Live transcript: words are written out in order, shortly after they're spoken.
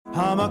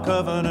I'm a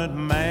covenant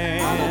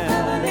man.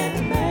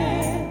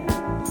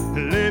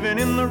 Living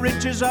in the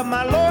riches of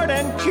my Lord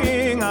and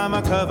King. I'm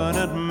a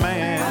covenant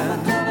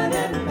man.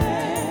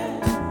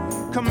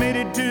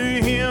 Committed to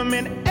Him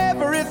in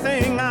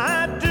everything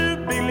I do.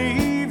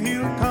 Believe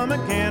He'll come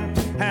again.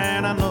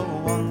 And I know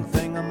one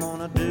thing I'm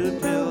gonna do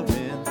till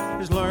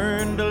then is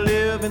learn to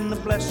live in the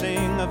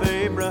blessing of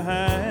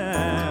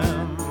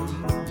Abraham.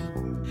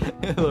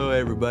 Hello,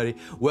 everybody.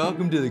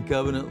 Welcome to the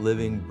Covenant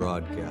Living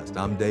Broadcast.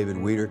 I'm David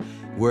Weeder.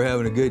 We're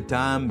having a good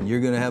time.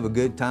 You're going to have a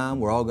good time.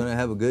 We're all going to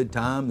have a good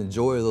time. The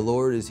joy of the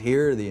Lord is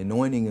here. The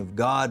anointing of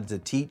God to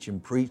teach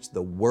and preach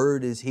the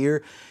Word is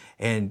here.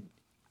 And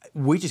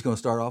we're just going to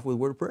start off with a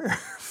word of prayer.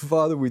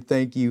 Father, we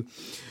thank you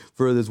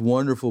for this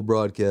wonderful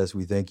broadcast.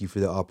 We thank you for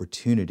the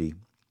opportunity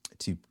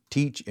to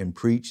teach and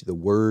preach the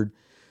Word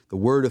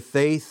of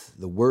faith,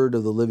 the Word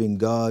of the living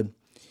God.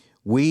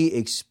 We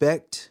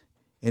expect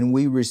and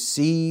we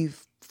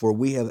receive, for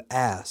we have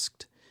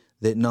asked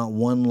that not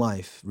one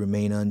life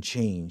remain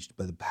unchanged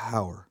by the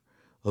power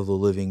of the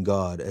living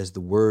God as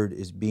the Word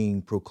is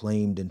being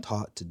proclaimed and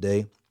taught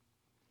today.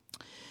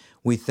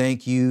 We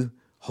thank you,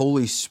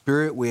 Holy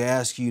Spirit. We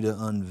ask you to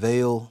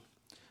unveil,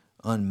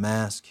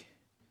 unmask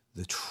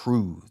the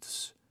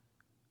truths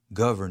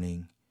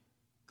governing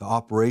the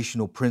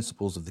operational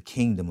principles of the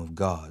kingdom of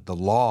God, the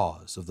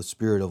laws of the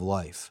Spirit of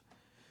life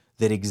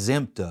that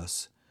exempt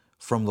us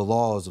from the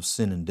laws of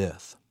sin and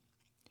death.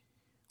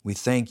 We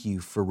thank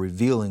you for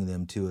revealing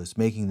them to us,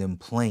 making them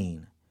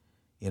plain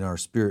in our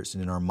spirits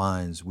and in our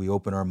minds. We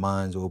open our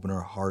minds, we open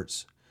our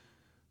hearts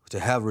to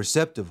have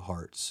receptive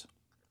hearts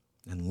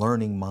and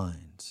learning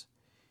minds.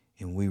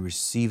 And we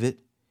receive it,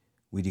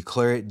 we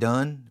declare it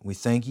done, we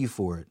thank you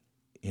for it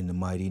in the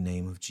mighty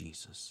name of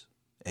Jesus.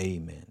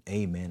 Amen,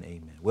 amen,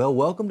 amen. Well,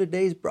 welcome to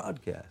today's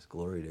broadcast.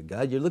 Glory to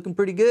God. You're looking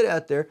pretty good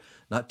out there.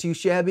 Not too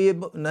shabby,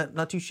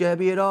 not too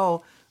shabby at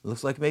all.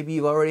 Looks like maybe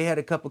you've already had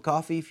a cup of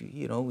coffee. If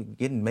you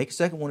make a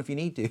second one if you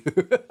need to.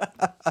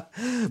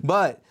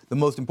 But the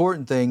most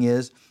important thing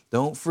is,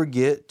 don't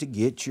forget to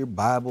get your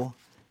Bible,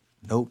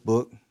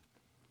 notebook.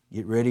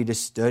 Get ready to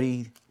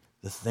study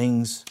the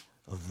things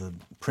of the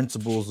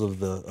principles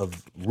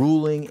of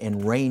ruling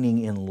and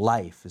reigning in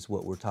life is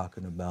what we're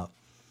talking about.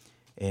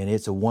 And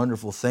it's a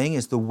wonderful thing.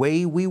 It's the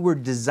way we were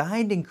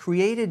designed and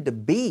created to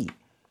be.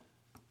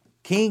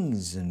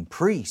 Kings and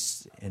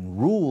priests and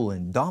rule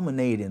and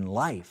dominate in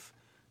life.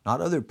 Not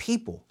other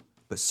people,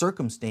 but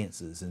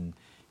circumstances and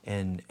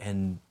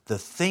the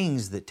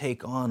things that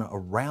take on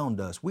around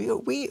us. We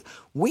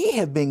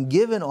have been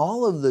given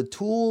all of the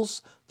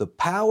tools, the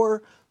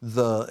power,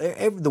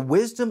 the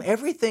wisdom,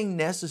 everything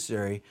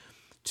necessary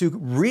to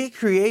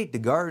recreate the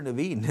Garden of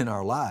Eden in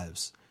our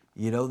lives.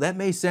 You know, that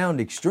may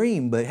sound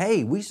extreme, but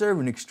hey, we serve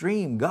an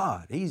extreme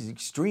God. He's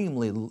extreme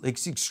love.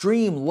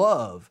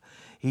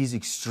 He's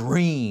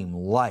extreme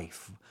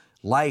life.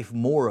 Life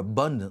more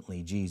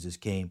abundantly, Jesus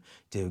came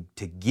to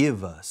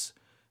give us.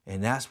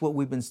 And that's what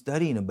we've been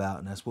studying about,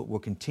 and that's what we're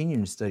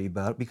continuing to study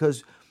about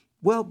because,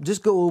 well,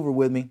 just go over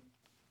with me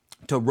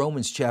to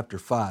Romans chapter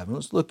 5. And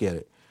let's look at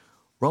it.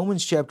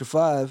 Romans chapter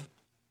 5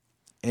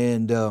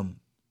 and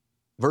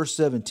verse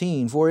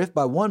 17, for if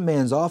by one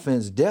man's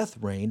offense death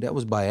reigned, that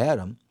was by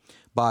Adam,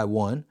 by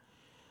one,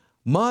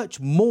 much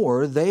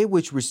more they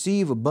which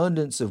receive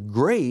abundance of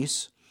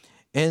grace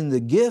and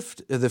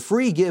the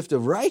free gift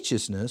of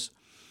righteousness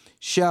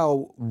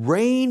shall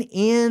reign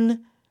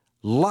in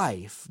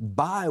life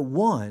by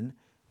one,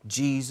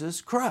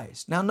 Jesus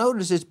Christ. Now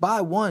notice it's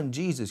by one,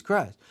 Jesus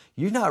Christ.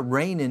 You're not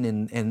reigning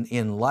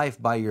in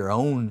life by your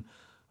own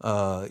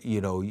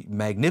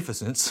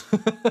magnificence.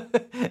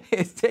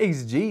 It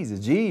takes Jesus.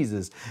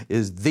 Jesus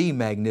is the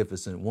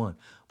magnificent one.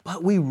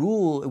 But we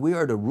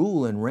are to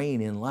rule and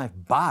reign in life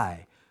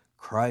by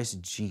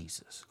Christ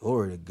Jesus.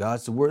 Glory to God.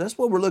 It's the word. That's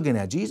what we're looking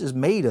at. Jesus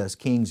made us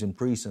kings and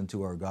priests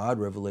unto our God.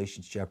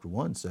 Revelation chapter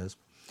 1 says.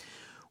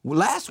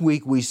 Last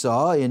week we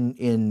saw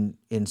in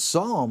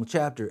Psalm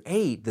chapter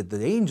 8 that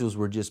the angels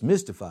were just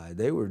mystified.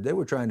 They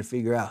were trying to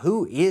figure out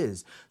who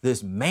is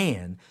this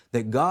man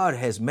that God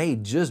has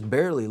made just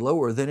barely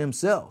lower than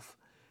himself.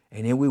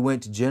 And then we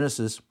went to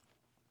Genesis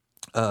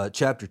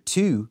chapter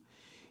 2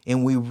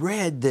 and we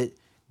read that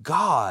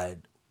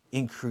God,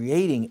 in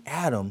creating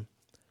Adam,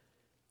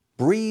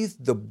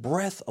 breathed the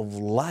breath of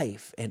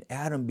life and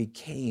Adam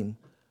became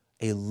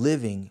a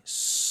living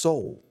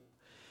soul.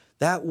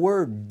 That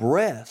word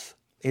breath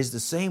is the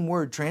same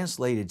word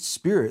translated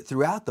spirit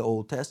throughout the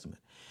Old Testament.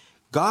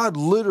 God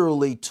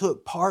literally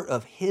took part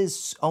of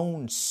His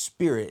own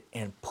spirit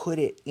and put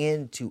it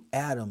into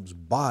Adam's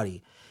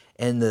body.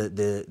 And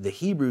the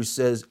Hebrew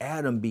says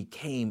Adam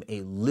became a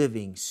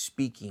living,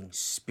 speaking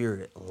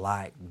spirit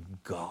like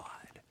God.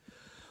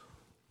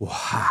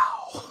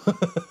 Wow.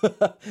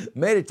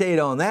 Meditate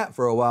on that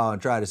for a while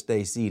and try to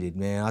stay seated,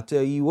 man. I'll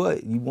tell you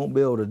what, you won't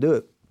be able to do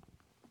it.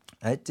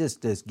 That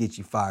just gets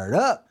you fired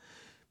up.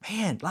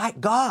 Man,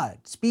 like God,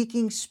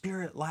 speaking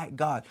spirit like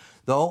God.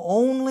 The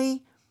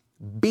only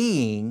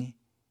being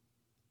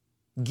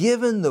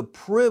given the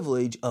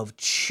privilege of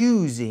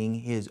choosing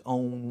His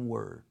own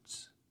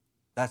words.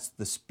 That's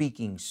the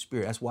speaking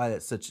spirit. That's why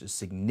that's such a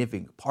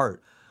significant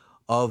part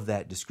of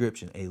that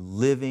description. A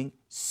living,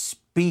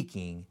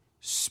 speaking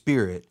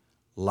spirit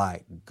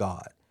like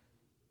God.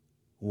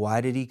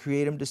 Why did he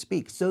create him to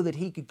speak? So that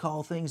he could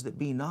call things that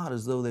be not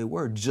as though they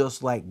were,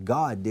 just like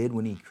God did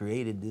when he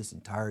created this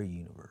entire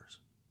universe.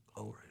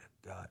 Glory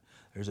to God.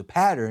 There's a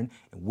pattern,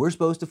 and we're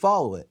supposed to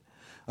follow it.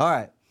 All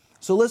right,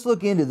 so let's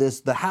look into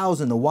this, the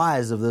hows and the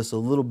whys of this a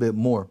little bit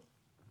more.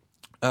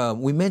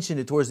 We mentioned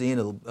it towards the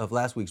end of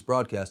last week's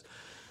broadcast,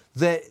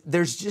 that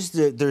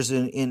there's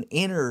an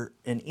inner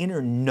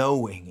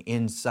knowing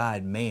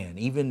inside man,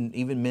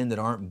 even men that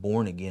aren't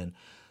born again,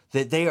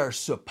 that they are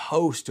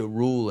supposed to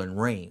rule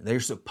and reign. They're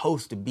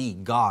supposed to be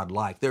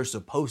God-like. They're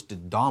supposed to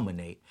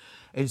dominate.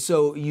 And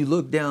so you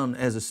look down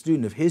as a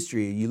student of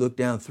history, you look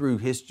down through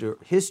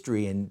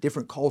history and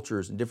different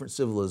cultures and different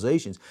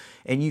civilizations,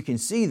 and you can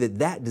see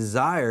that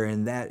desire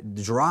and that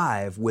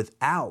drive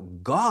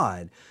without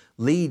God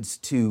leads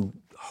to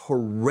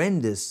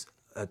horrendous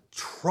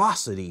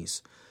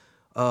atrocities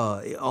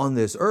on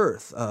this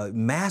earth,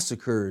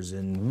 massacres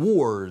and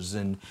wars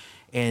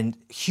and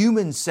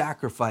human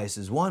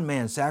sacrifices, one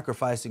man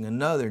sacrificing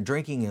another,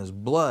 drinking his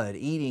blood,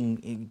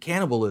 eating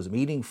cannibalism,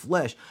 eating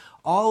flesh,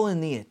 all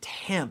in the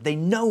attempt. They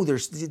know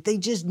there's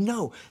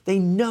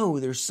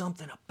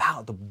something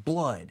about the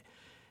blood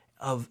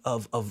of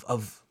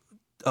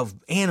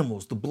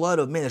animals, the blood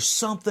of men. There's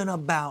something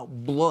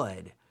about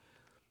blood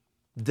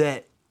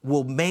that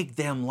will make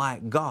them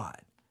like God.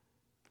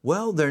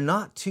 Well, they're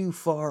not too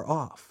far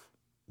off.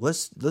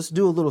 Let's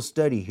do a little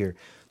study here.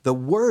 The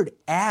word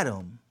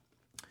Adam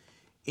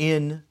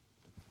in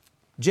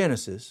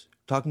Genesis,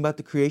 talking about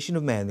the creation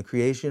of man, the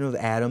creation of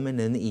Adam and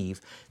then Eve,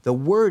 the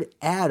word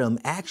Adam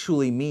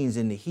actually means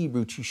in the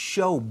Hebrew to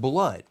show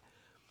blood,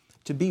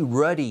 to be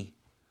ruddy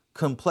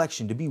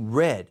complexion, to be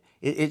red.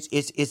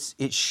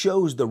 It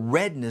shows the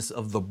redness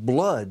of the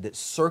blood that's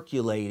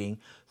circulating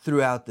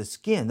throughout the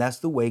skin. That's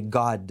the way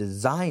God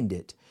designed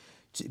it.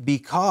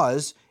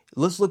 Because,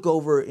 let's look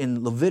over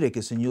in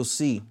Leviticus and you'll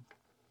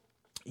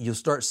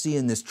start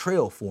seeing this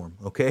trail form,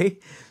 okay?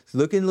 So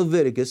look in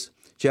Leviticus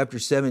chapter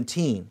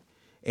 17,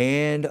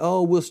 and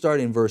we'll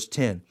start in verse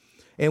 10.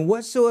 And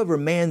whatsoever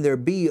man there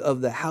be of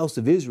the house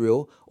of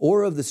Israel,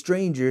 or of the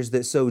strangers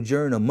that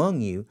sojourn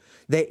among you,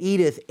 that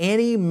eateth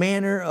any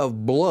manner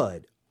of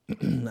blood,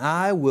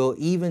 I will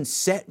even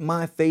set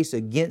my face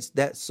against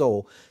that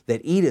soul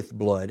that eateth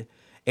blood,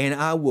 and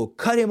I will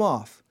cut him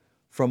off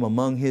from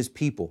among his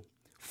people.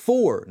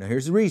 For, now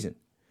here's the reason,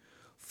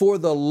 for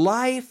the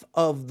life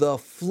of the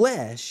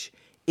flesh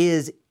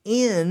is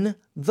in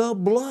the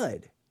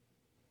blood,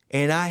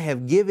 and I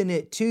have given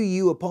it to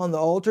you upon the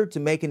altar to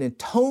make an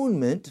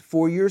atonement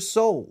for your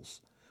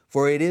souls.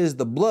 For it is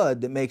the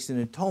blood that makes an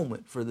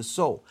atonement for the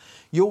soul.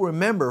 You'll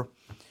remember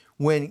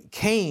when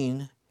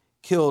Cain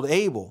killed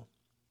Abel,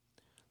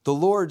 the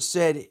Lord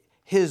said,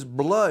 his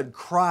blood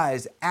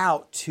cries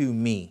out to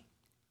me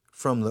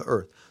from the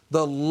earth.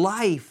 The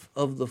life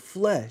of the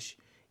flesh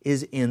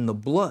is in the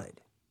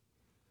blood.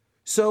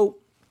 So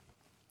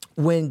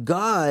when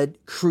God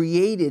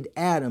created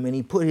Adam and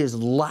he put his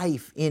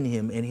life in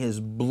him and his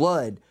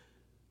blood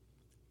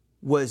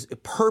was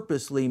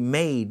purposely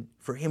made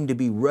for him to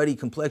be ruddy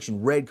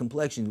complexion, red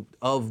complexion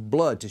of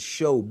blood, to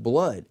show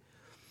blood,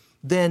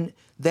 then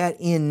that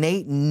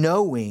innate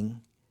knowing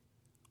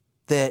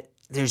that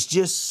there's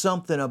just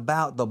something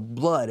about the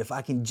blood, if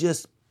I can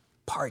just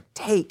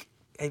partake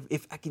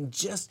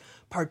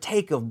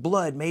of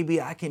blood, maybe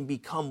I can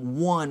become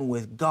one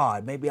with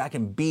God. Maybe I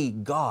can be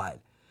God.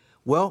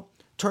 Well,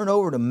 turn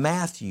over to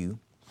Matthew,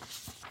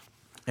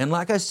 and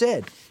like I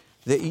said,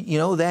 that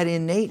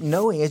innate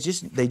knowing,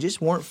 they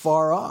just weren't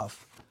far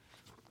off.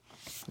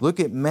 Look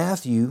at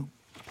Matthew,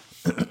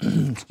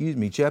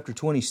 chapter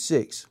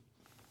 26.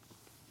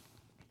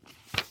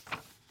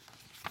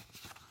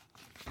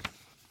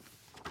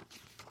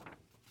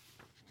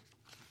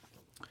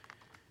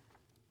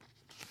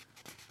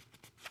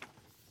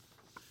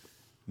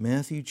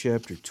 Matthew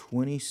chapter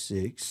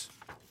 26,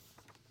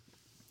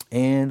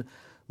 and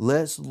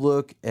let's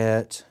look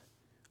at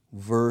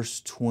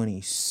verse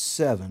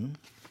 27.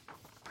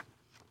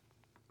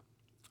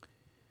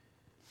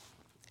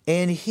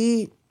 And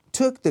he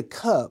took the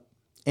cup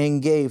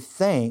and gave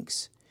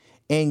thanks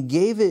and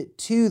gave it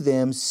to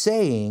them,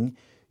 saying,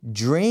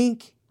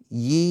 drink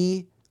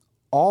ye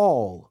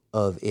all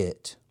of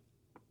it.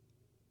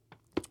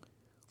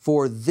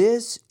 For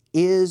this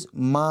is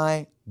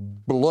my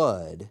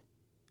blood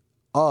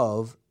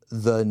of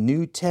the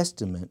New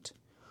Testament,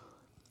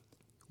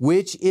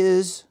 which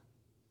is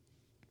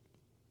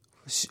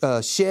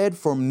shed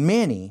for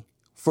many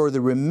for the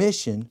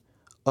remission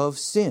of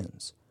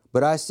sins.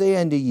 But I say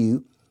unto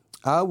you,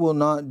 I will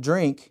not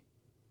drink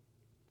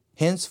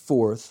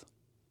henceforth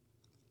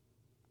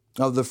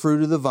of the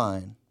fruit of the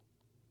vine.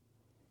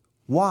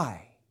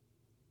 Why?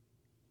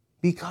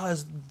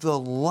 Because the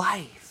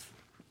life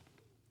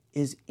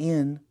is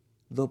in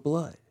the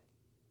blood.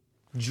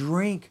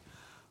 Drink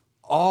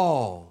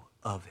all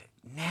of it.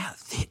 Now,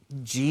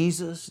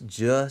 Jesus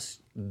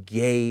just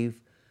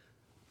gave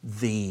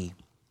the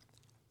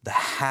the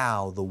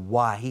how, the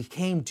why. He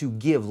came to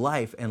give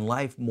life and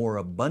life more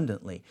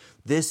abundantly.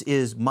 This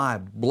is my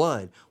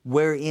blood,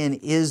 wherein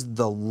is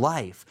the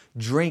life.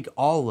 Drink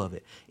all of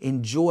it.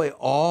 Enjoy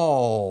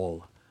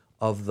all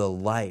of the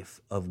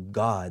life of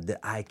God that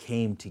I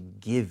came to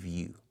give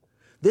you.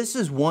 This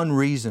is one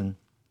reason,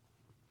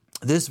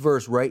 this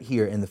verse right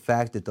here, and the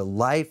fact that the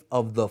life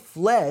of the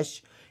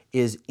flesh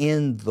is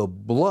in the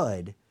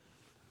blood.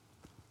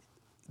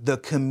 The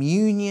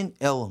communion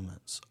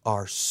elements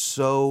are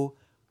so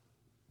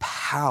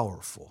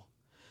powerful,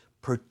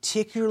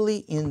 particularly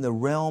in the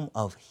realm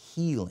of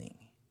healing.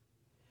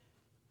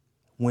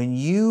 When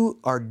you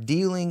are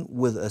dealing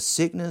with a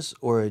sickness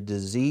or a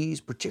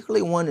disease,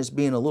 particularly one that's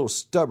being a little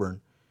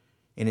stubborn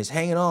and is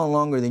hanging on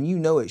longer than you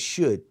know it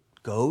should,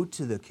 go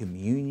to the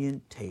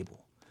communion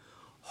table.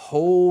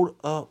 Hold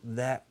up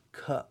that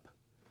cup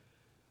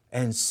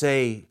and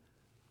say,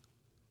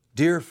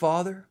 Dear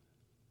Father,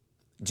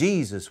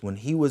 Jesus, when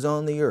He was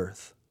on the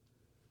earth,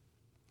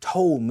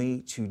 told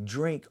me to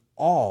drink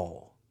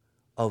all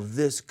of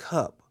this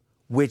cup,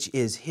 which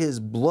is His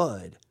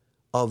blood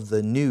of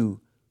the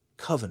new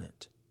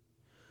covenant.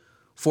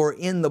 For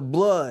in the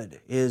blood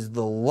is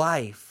the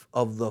life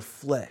of the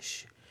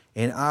flesh,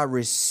 and I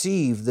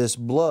receive this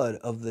blood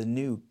of the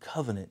new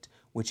covenant,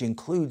 which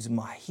includes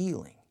my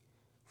healing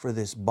for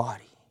this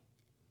body.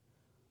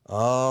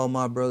 Oh,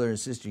 my brother and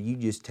sister, you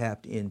just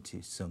tapped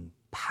into some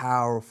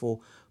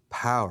powerful,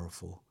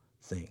 powerful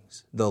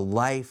things. The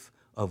life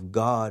of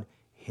God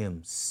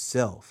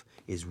Himself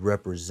is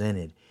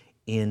represented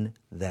in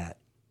that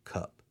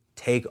cup.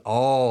 Take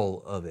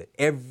all of it,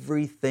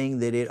 everything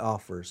that it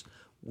offers,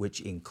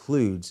 which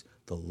includes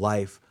the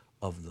life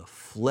of the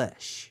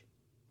flesh.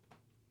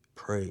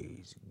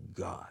 Praise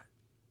God.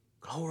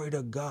 Glory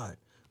to God.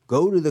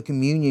 Go to the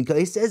communion.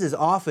 It says as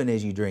often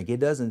as you drink. It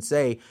doesn't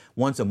say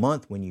once a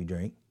month when you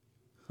drink.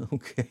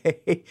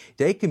 Okay?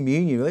 Take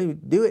communion.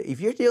 Do it.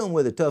 If you're dealing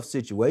with a tough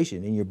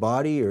situation in your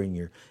body or in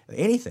your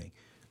anything,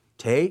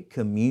 take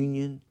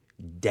communion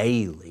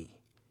daily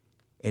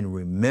and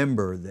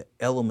remember the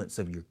elements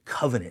of your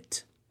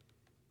covenant.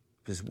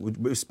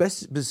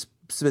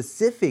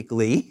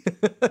 Specifically,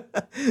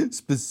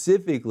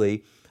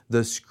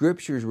 the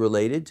scriptures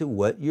related to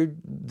what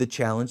the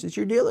challenge that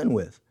you're dealing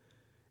with.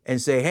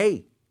 And say,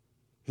 hey,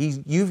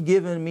 you've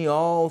given me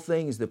all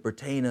things that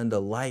pertain unto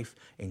life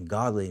and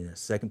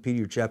godliness. 2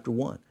 Peter chapter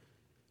 1.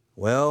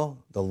 Well,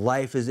 the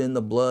life is in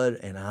the blood,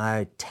 and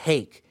I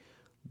take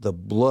the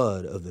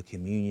blood of the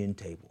communion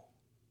table.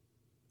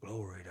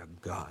 Glory to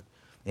God.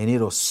 And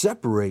it'll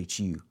separate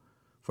you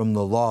from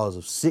the laws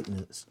of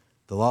sickness,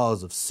 the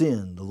laws of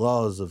sin, the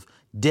laws of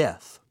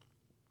death.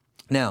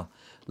 Now,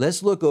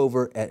 let's look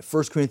over at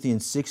 1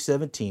 Corinthians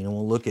 6:17, and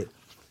we'll look at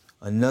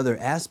another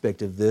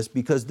aspect of this,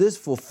 because this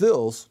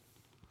fulfills,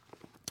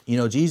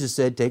 Jesus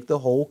said, take the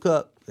whole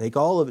cup, take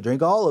all of it,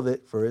 drink all of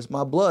it, for it's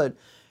my blood.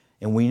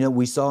 And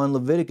we saw in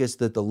Leviticus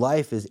that the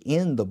life is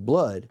in the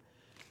blood.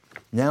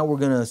 Now we're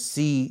going to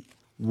see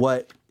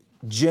what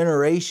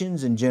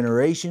generations and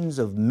generations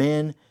of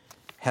men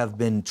have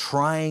been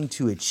trying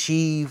to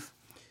achieve,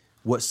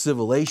 what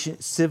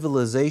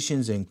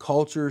civilizations and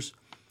cultures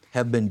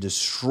have been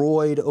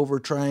destroyed over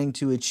trying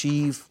to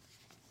achieve.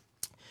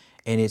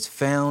 And it's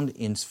found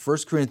in 1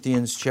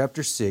 Corinthians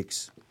chapter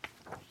 6.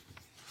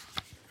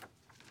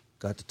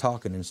 Got to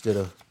talking instead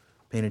of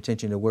paying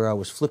attention to where I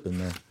was flipping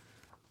there.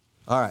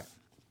 All right.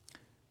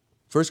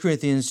 1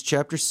 Corinthians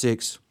chapter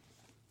 6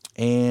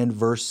 and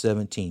verse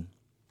 17.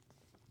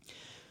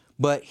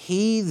 But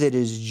he that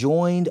is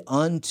joined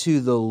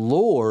unto the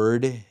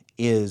Lord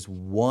is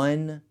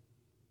one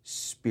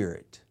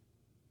spirit.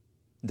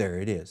 There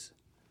it is.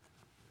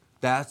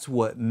 That's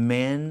what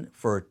men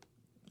for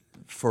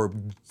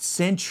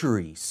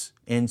centuries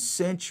and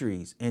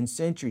centuries and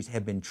centuries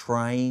have been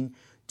trying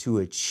to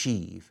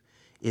achieve,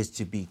 is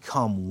to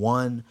become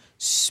one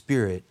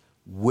spirit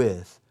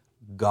with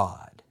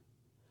God.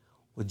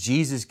 Well,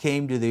 Jesus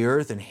came to the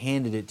earth and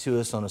handed it to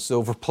us on a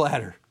silver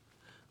platter.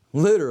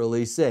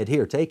 Literally said,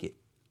 here, take it.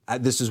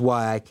 This is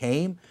why I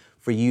came,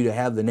 for you to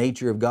have the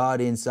nature of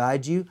God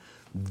inside you.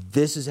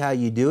 This is how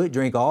you do it.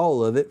 Drink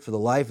all of it, for the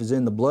life is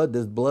in the blood.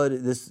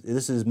 This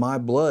is my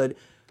blood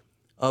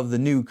of the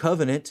new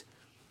covenant.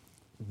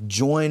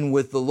 Join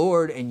with the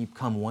Lord and you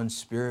become one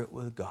spirit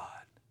with God.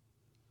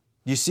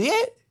 You see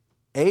it?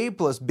 A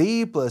plus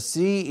B plus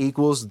C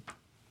equals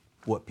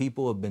what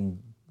people have been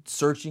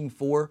searching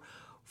for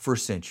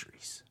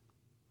centuries.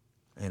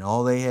 And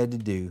all they had to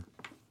do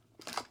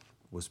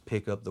was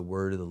pick up the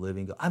word of the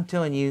living God. I'm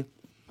telling you,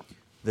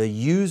 the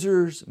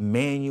user's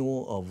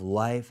manual of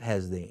life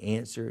has the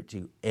answer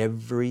to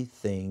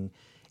everything,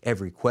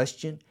 every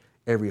question,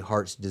 every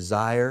heart's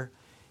desire,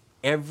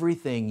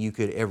 everything you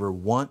could ever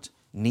want,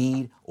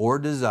 need, or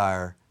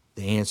desire.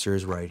 The answer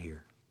is right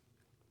here.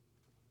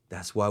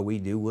 That's why we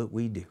do what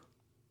we do.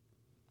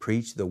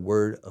 Preach the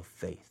word of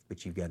faith.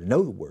 But you've got to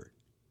know the word.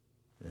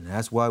 And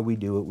that's why we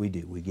do what we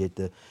do. We get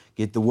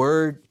the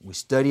word, we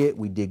study it,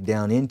 we dig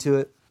down into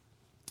it.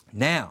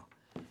 Now,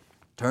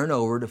 turn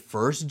over to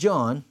 1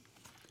 John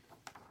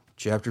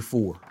chapter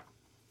 4.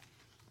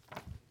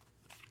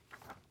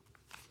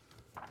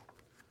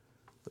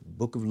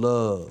 book of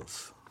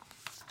love.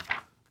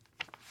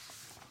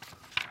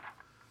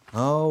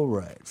 All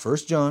right, 1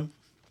 John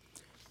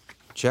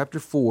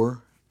chapter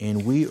 4,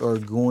 and we are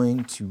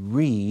going to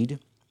read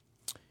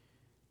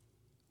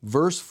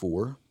verse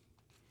 4.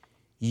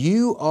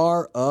 You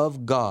are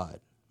of God.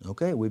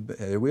 Okay,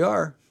 here we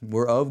are.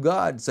 We're of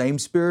God, same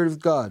Spirit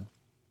of God.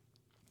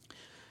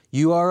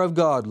 You are of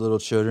God, little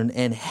children,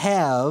 and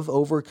have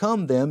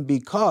overcome them,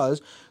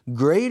 because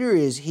greater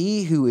is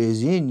He who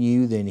is in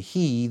you than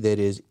he that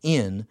is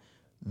in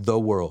the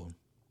world.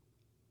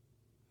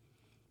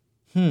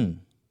 You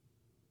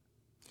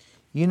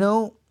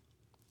know,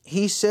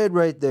 he said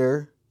right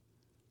there,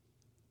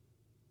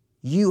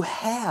 you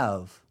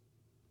have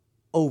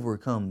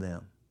overcome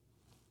them.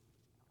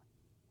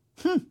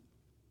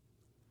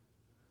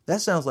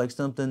 That sounds like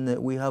something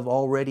that we have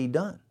already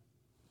done.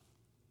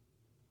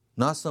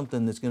 Not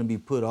something that's going to be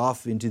put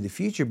off into the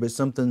future, but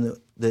something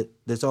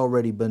that's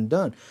already been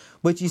done.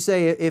 But you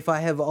say, if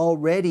I have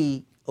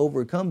already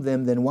overcome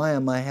them, then why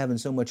am I having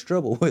so much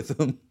trouble with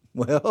them?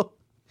 Well,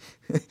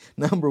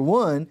 number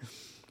one,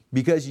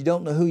 because you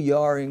don't know who you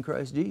are in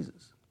Christ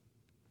Jesus.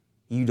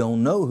 You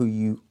don't know who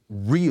you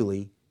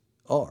really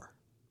are.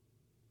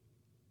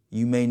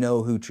 You may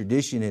know who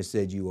tradition has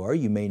said you are.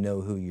 You may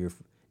know who your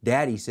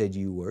daddy said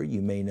you were.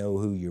 You may know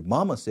who your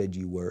mama said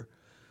you were.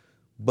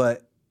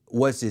 But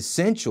what's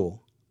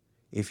essential,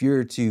 if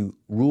you're to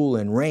rule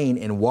and reign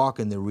and walk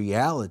in the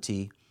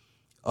reality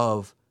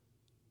of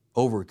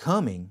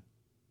overcoming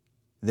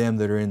them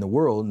that are in the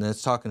world, and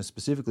that's talking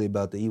specifically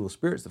about the evil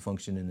spirits that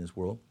function in this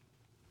world,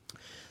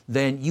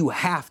 then you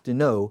have to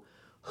know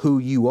who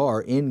you are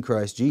in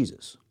Christ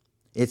Jesus.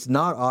 It's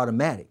not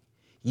automatic.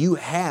 You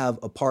have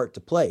a part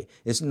to play.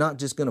 It's not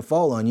just going to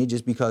fall on you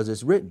just because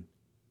it's written.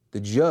 The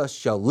just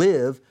shall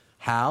live,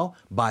 how?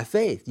 By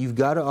faith. You've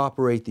got to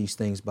operate these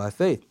things by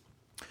faith.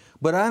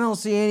 But I don't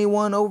see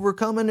anyone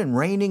overcoming and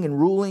reigning and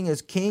ruling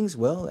as kings.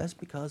 Well, that's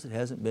because it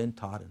hasn't been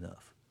taught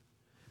enough.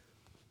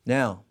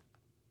 Now,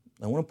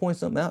 I want to point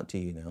something out to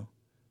you now.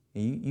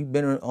 You've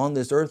been on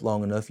this earth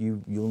long enough,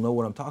 you'll know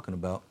what I'm talking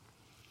about.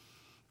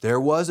 There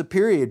was a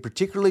period,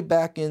 particularly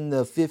back in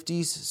the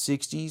 50s,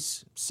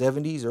 60s,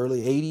 70s,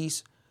 early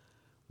 80s,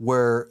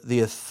 where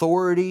the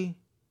authority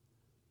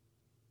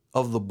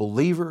of the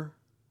believer,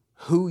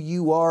 who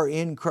you are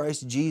in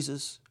Christ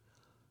Jesus,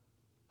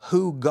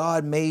 who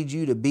God made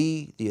you to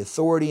be, the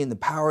authority and the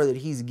power that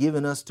He's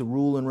given us to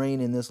rule and reign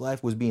in this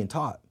life was being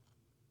taught.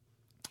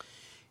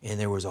 And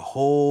there was a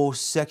whole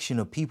section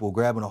of people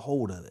grabbing a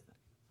hold of it.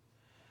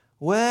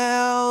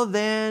 Well,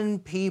 then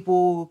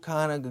people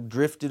kind of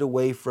drifted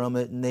away from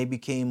it and they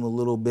became a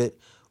little bit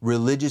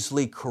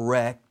religiously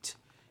correct.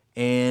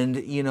 And,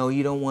 you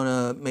don't want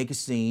to make a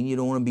scene. You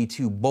don't want to be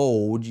too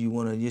bold. You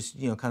want to just,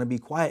 kind of be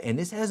quiet. And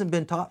this hasn't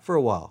been taught for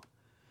a while.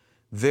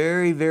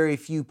 Very, very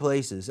few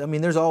places. I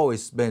mean, there's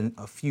always been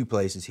a few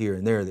places here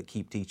and there that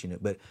keep teaching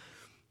it, but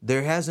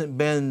there hasn't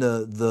been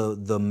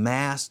the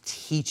mass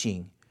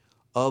teaching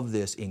of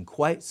this in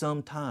quite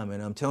some time.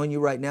 And I'm telling you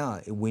right now,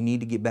 we need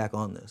to get back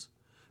on this,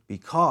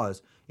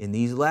 because in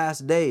these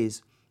last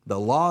days, the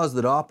laws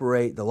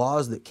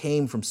that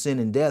came from sin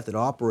and death, that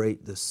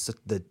operate the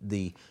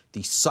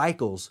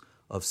cycles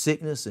of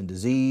sickness and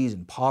disease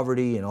and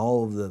poverty and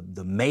all of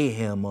the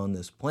mayhem on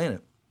this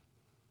planet.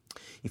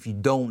 If you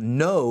don't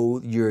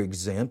know you're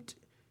exempt,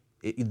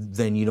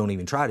 then you don't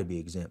even try to be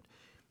exempt.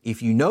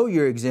 If you know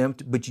you're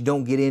exempt, but you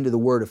don't get into the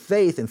word of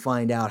faith and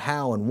find out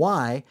how and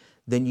why,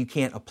 then you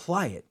can't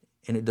apply it,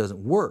 and it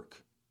doesn't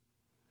work.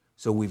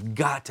 So we've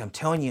got to, I'm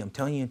telling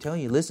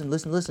you,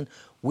 listen.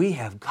 We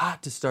have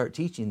got to start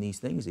teaching these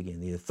things again.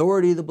 The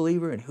authority of the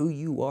believer and who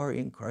you are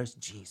in Christ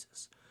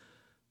Jesus.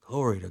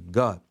 Glory to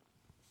God.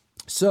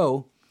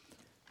 So,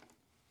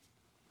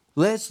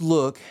 let's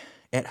look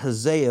at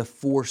Hosea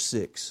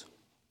 4:6.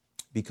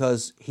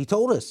 Because he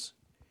told us,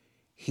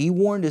 he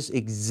warned us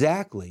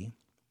exactly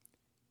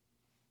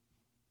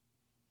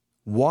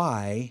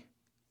why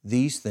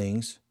these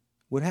things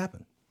would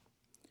happen.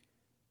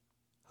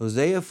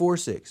 Hosea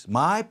 4:6,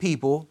 my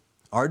people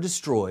are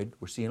destroyed.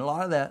 We're seeing a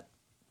lot of that.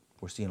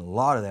 We're seeing a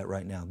lot of that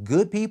right now.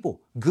 Good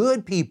people.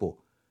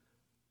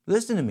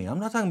 Listen to me. I'm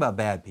not talking about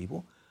bad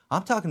people.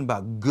 I'm talking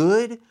about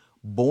good,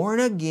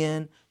 born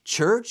again,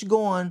 church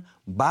going,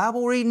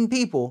 Bible reading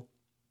people.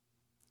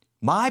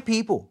 My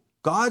people.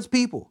 God's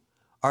people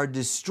are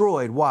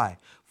destroyed. Why?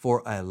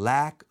 For a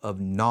lack of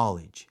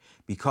knowledge.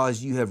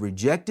 Because you have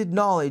rejected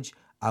knowledge,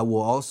 I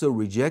will also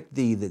reject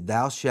thee, that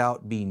thou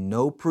shalt be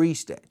no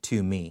priest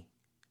to me.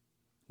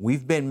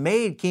 We've been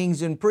made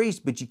kings and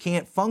priests, but you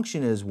can't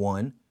function as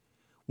one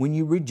when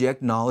you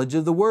reject knowledge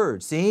of the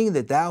word, seeing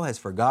that thou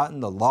hast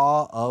forgotten the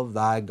law of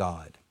thy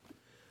God.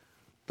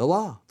 The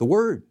law, the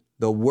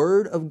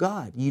word of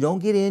God. You don't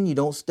get in, you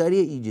don't study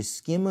it, you just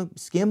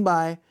skim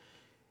by.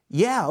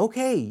 Yeah,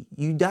 okay,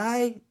 you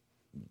die,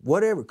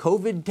 whatever.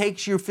 COVID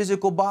takes your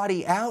physical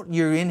body out,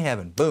 you're in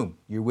heaven. Boom,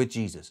 you're with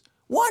Jesus.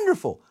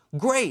 Wonderful,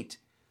 great.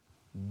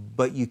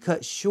 But you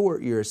cut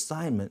short your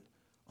assignment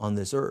on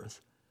this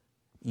earth.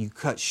 You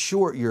cut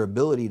short your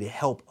ability to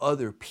help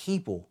other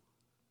people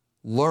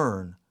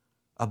learn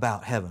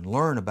about heaven,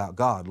 learn about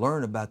God,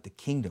 learn about the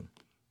kingdom.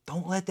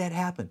 Don't let that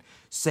happen.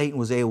 Satan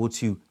was able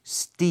to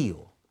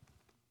steal.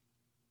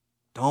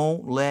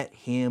 Don't let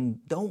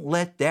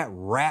that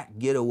rat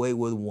get away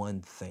with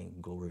one thing.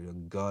 Glory to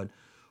God.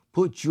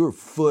 Put your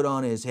foot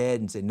on his head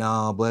and say,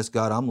 nah, bless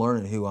God, I'm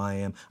learning who I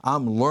am.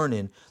 I'm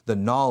learning the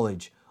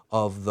knowledge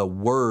of the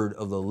word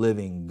of the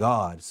living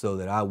God so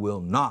that I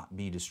will not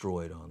be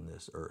destroyed on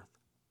this earth.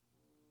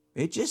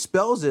 It just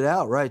spells it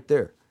out right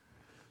there.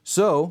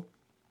 So,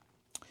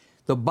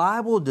 the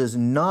Bible does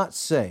not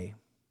say,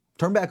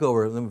 turn back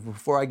over,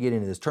 before I get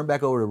into this, turn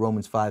back over to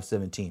Romans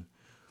 5:17.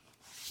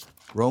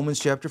 Romans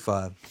chapter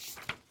 5.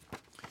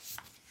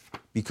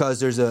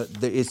 Because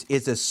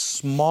it's a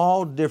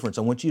small difference.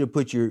 I want you to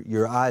put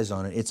your eyes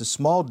on it. It's a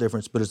small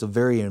difference, but it's a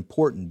very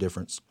important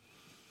difference.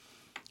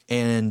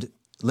 And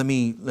let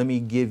me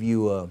give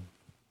you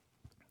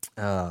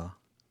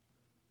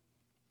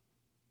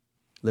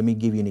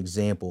an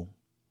example,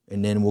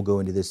 and then we'll go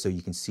into this so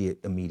you can see it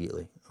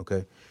immediately.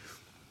 Okay.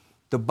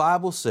 The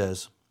Bible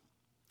says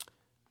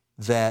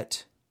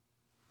that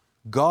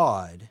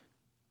God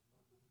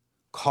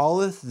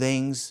calleth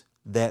things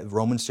that,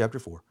 Romans chapter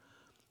 4,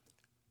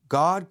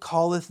 God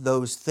calleth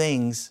those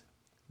things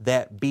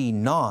that be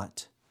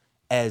not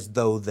as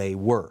though they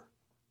were,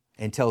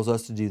 and tells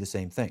us to do the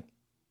same thing.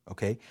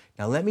 Okay?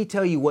 Now let me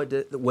tell you what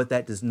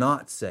that does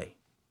not say.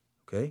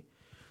 Okay?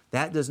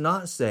 That does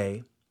not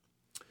say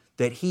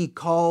that he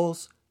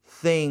calls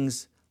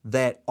things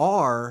that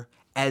are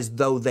as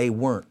though they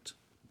weren't.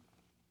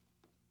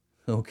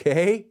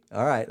 Okay?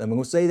 All right, I'm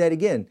going to say that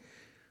again,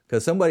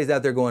 because somebody's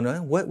out there going,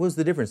 what was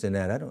the difference in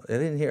that? I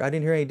didn't hear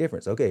any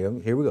difference. Okay,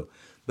 here we go.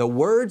 The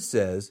word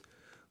says,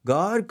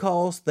 God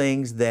calls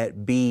things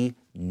that be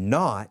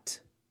not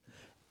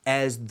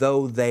as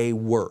though they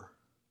were.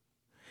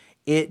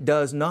 It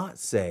does not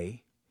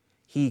say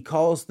he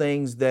calls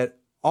things that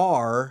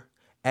are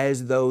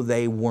as though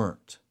they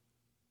weren't.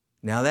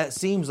 Now that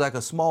seems like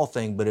a small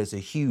thing, but it's a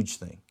huge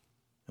thing.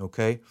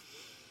 Okay?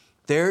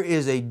 There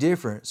is a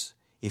difference.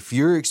 If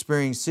you're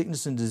experiencing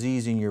sickness and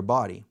disease in your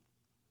body,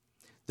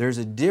 there's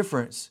a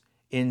difference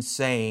in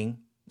saying,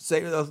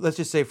 let's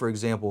just say, for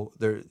example,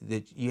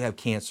 that you have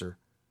cancer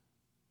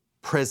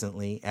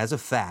presently as a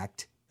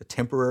fact, a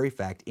temporary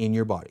fact in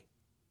your body.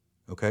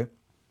 Okay?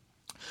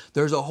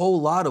 There's a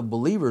whole lot of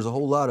believers, a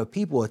whole lot of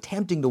people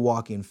attempting to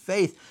walk in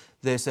faith.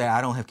 They say,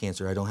 I don't have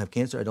cancer, I don't have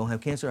cancer, I don't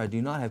have cancer, I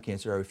do not have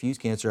cancer, I refuse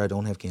cancer, I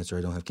don't have cancer,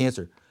 I don't have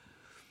cancer.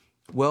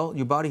 Well,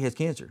 your body has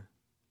cancer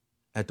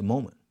at the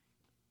moment.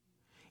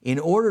 In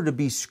order to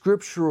be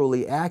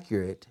scripturally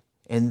accurate,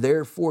 and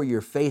therefore your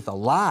faith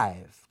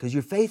alive, because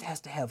your faith has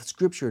to have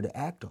scripture to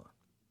act on.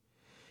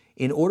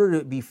 In order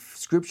to be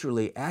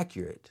scripturally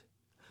accurate,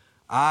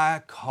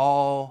 I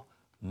call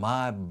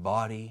my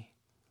body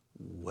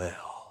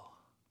well.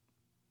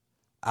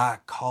 I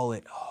call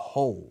it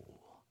whole.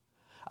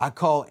 I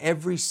call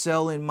every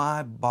cell in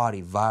my body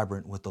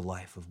vibrant with the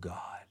life of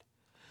God.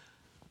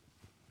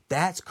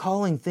 That's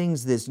calling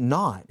things it's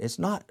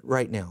not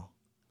right now,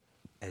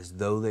 as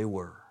though they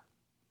were.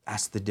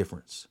 That's the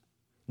difference.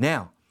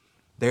 Now,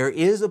 there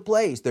is a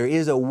place, there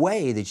is a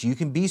way that you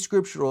can be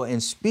scriptural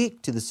and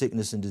speak to the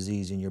sickness and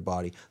disease in your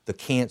body, the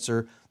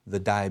cancer, the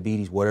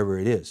diabetes, whatever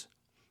it is.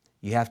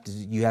 You have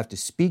to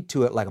speak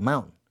to it like a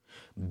mountain.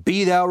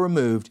 Be thou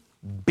removed,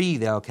 be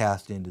thou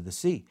cast into the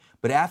sea.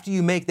 But after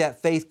you make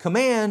that faith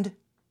command,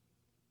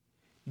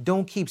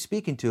 don't keep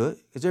speaking to it,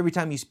 because every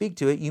time you speak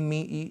to it,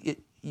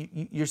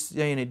 you're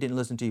saying it didn't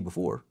listen to you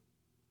before,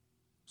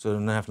 so it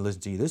doesn't have to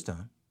listen to you this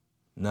time.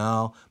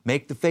 No,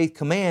 make the faith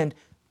command,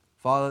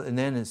 Father, and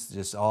then it's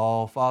just,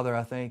 Father,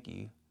 I thank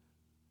you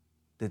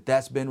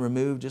that's been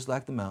removed just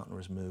like the mountain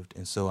was moved.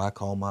 And so I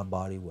call my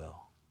body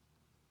well.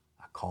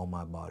 I call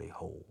my body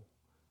whole.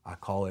 I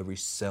call every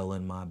cell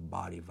in my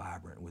body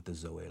vibrant with the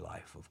Zoe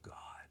life of God.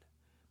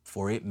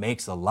 For it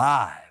makes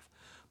alive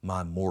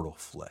my mortal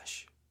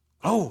flesh.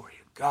 Glory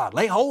to God.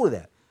 Lay hold of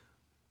that.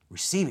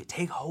 Receive it.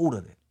 Take hold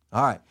of it.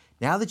 All right.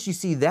 Now that you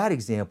see that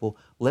example,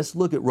 let's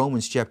look at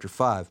Romans chapter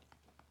 5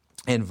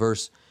 and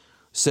verse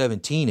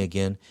 17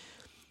 again.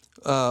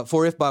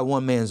 For if by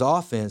one man's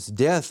offense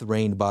death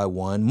reigned by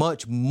one,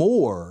 much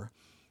more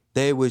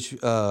they which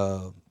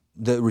that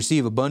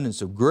receive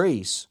abundance of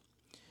grace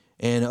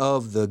and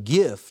of the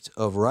gift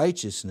of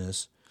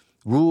righteousness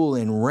rule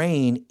and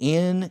reign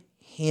in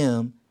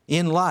him,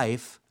 in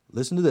life,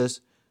 listen to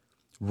this,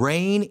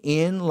 reign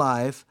in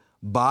life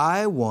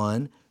by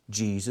one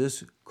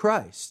Jesus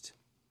Christ.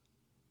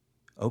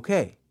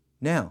 Okay,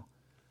 now,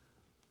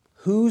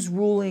 who's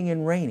ruling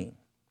and reigning?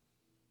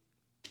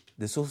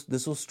 This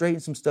will straighten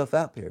some stuff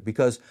out here,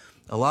 because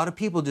a lot of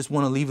people just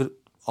want to leave it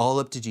all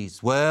up to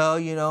Jesus.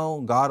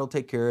 Well, God will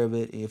take care of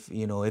it. If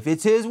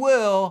it's His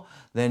will,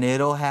 then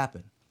it'll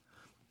happen.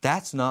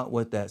 That's not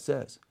what that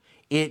says.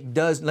 It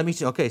does.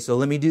 So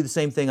let me do the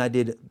same thing I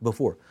did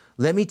before.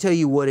 Let me tell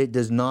you what it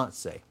does not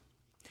say.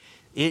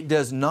 It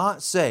does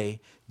not say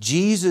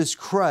Jesus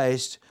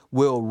Christ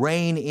will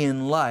reign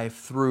in life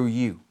through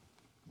you.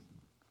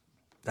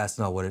 That's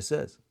not what it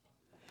says.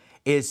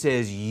 It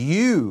says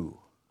you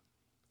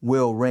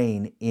will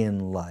reign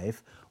in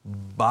life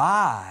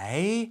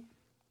by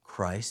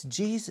Christ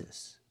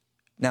Jesus.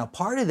 Now,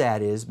 part of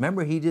that is,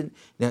 remember,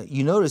 now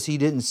you notice he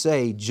didn't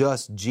say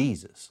just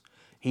Jesus.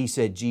 He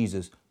said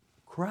Jesus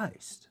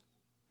Christ.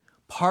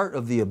 Part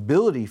of the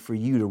ability for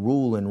you to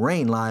rule and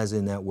reign lies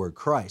in that word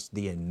Christ,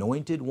 the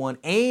anointed one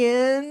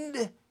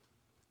and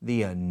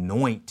the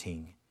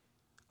anointing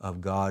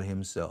of God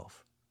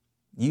himself.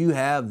 You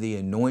have the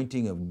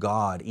anointing of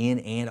God in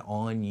and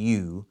on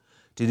you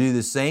to do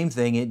the same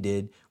thing it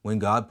did when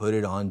God put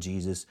it on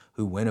Jesus,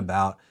 who went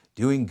about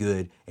doing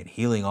good and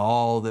healing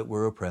all that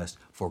were oppressed,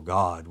 for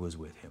God was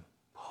with him.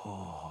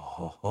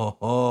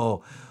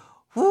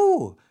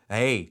 Whoo.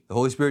 Hey, the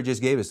Holy Spirit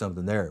just gave us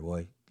something there,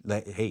 boy.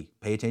 Hey,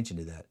 pay attention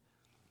to that.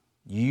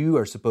 You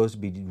are supposed to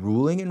be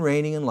ruling and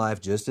reigning in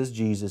life just as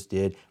Jesus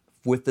did,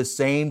 with the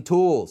same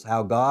tools.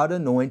 How God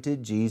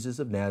anointed Jesus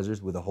of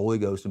Nazareth with the Holy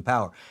Ghost and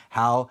power.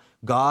 How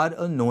God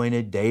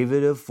anointed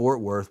David of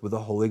Fort Worth with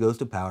the Holy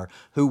Ghost and power,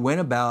 who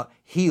went about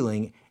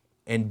healing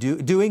and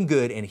doing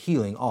good and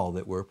healing all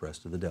that were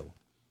oppressed of the devil.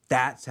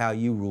 That's how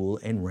you rule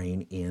and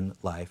reign in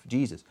life,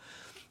 Jesus.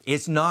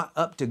 It's not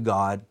up to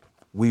God.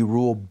 We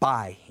rule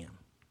by him.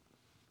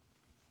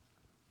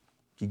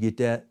 Did you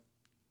get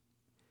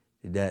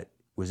that?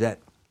 Was that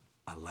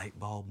a light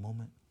bulb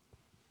moment?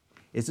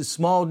 It's a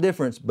small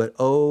difference, but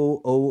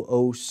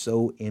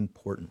so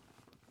important.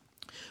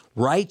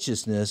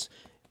 Righteousness,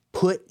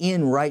 put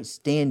in right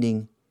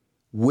standing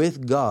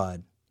with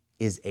God,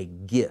 is a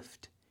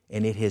gift,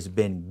 and it has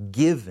been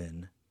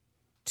given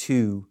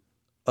to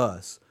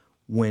us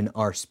when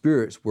our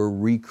spirits were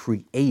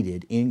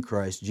recreated in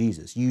Christ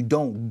Jesus. You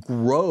don't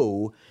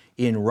grow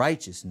in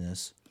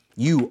righteousness.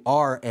 You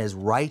are as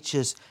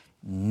righteous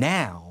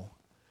now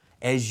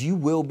as you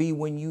will be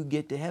when you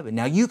get to heaven.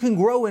 Now, you can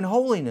grow in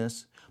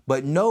holiness,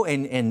 but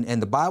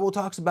and the Bible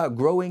talks about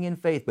growing in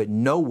faith, but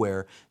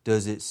nowhere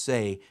does it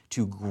say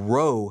to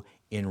grow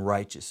in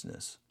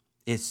righteousness.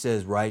 It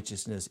says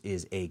righteousness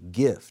is a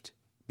gift,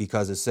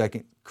 because of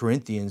 2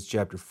 Corinthians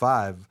chapter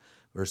 5,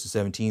 verses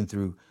 17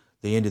 through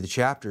the end of the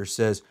chapter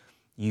says,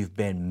 you've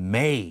been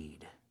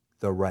made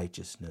the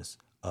righteousness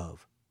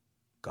of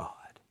God.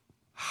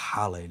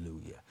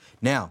 Hallelujah.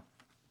 Now,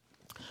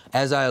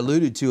 as I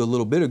alluded to a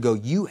little bit ago,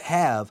 you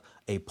have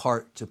a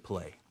part to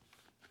play.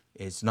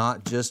 It's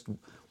not just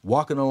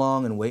walking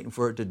along and waiting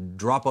for it to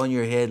drop on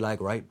your head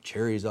like ripe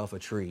cherries off a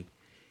tree.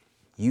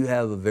 You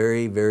have a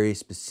very, very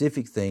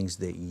specific things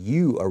that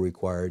you are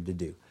required to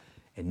do.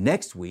 And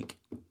next week,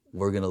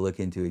 we're going to look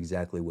into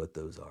exactly what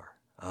those are.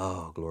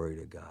 Oh, glory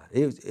to God.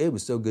 It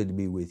was so good to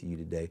be with you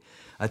today.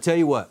 I tell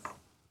you what,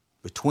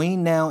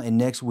 between now and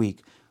next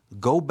week,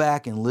 go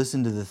back and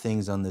listen to the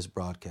things on this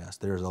broadcast.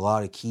 There's a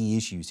lot of key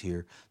issues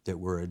here that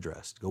were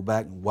addressed. Go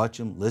back and watch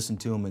them, listen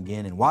to them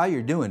again. And while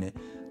you're doing it,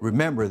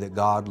 remember that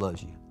God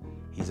loves you.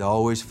 He's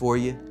always for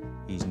you.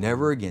 He's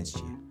never against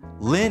you.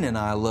 Lynn and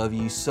I love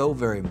you so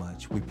very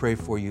much. We pray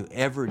for you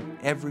every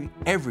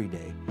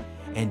day.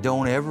 And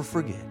don't ever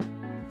forget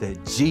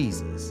that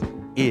Jesus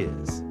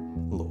is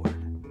Lord.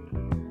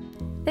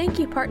 Thank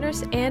you,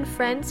 partners and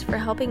friends, for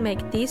helping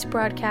make these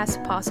broadcasts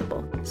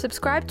possible.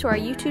 Subscribe to our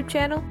YouTube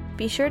channel.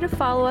 Be sure to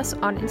follow us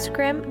on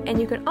Instagram, and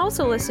you can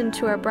also listen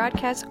to our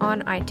broadcasts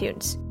on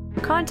iTunes.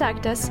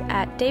 Contact us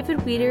at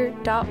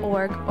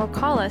davidweeder.org or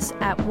call us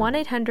at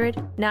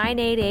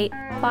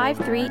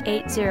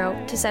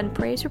 1-800-988-5380 to send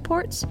praise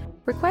reports,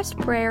 request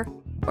prayer,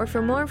 or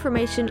for more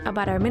information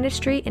about our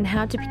ministry and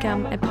how to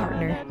become a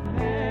partner.